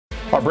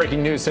Our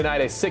breaking news tonight,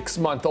 a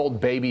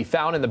 6-month-old baby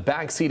found in the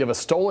backseat of a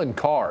stolen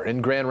car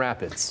in Grand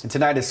Rapids. And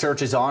tonight a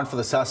search is on for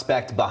the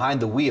suspect behind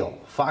the wheel.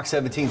 Fox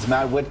 17's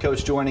Matt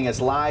Whitcoast joining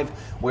us live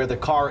where the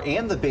car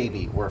and the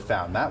baby were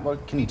found. Matt,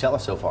 what can you tell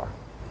us so far?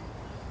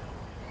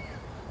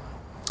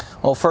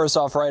 Well, first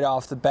off, right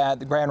off the bat,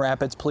 the Grand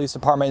Rapids Police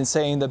Department is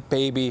saying the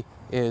baby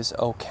is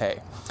okay.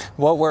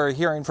 What we're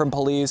hearing from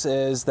police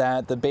is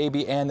that the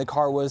baby and the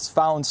car was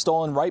found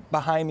stolen right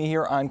behind me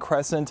here on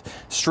Crescent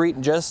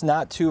Street, just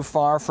not too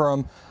far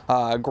from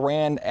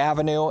Grand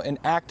Avenue. An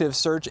active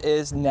search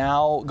is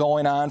now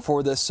going on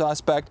for the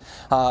suspect.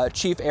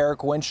 Chief Eric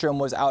Winstrom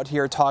was out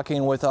here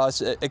talking with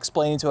us,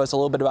 explaining to us a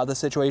little bit about the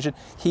situation.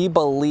 He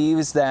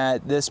believes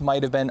that this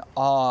might have been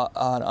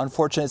an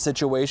unfortunate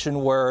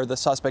situation where the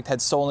suspect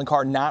had stolen the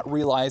car, not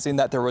realizing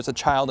that there was a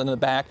child in the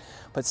back,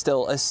 but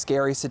still a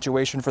scary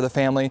situation for the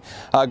family.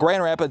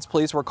 Grand Rapids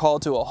police were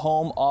called to a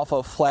home off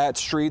of Flat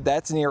Street.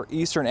 That's near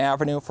Eastern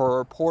Avenue for a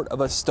report of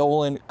a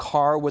stolen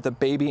car with a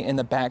baby in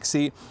the back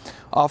seat.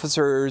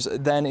 Officers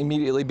then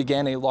immediately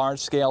began a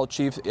large-scale,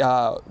 Chief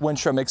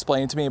Winstrom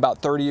explained to me,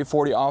 about 30 to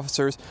 40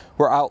 officers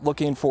were out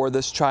looking for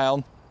this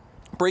child,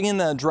 bringing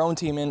the drone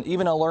team in,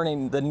 even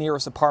alerting the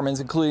nearest apartments,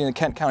 including the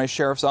Kent County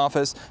Sheriff's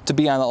Office, to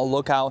be on the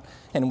lookout.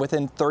 And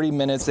within 30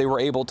 minutes, they were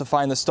able to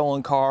find the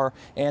stolen car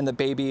and the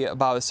baby,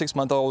 about a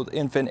 6-month-old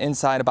infant,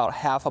 inside about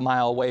half a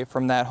mile away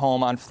from that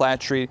home on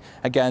Flat Street.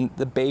 Again,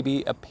 the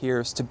baby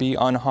appears to be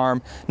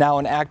unharmed. Now,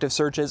 an active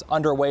search is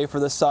underway for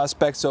the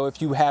suspect. So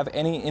if you have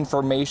any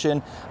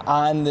information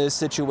on this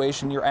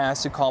situation, you're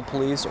asked to call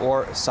police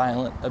or a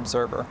silent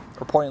observer.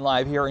 Reporting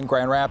live here in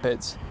Grand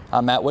Rapids,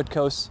 I'm Matt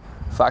Whitcoast,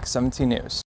 Fox 17 News.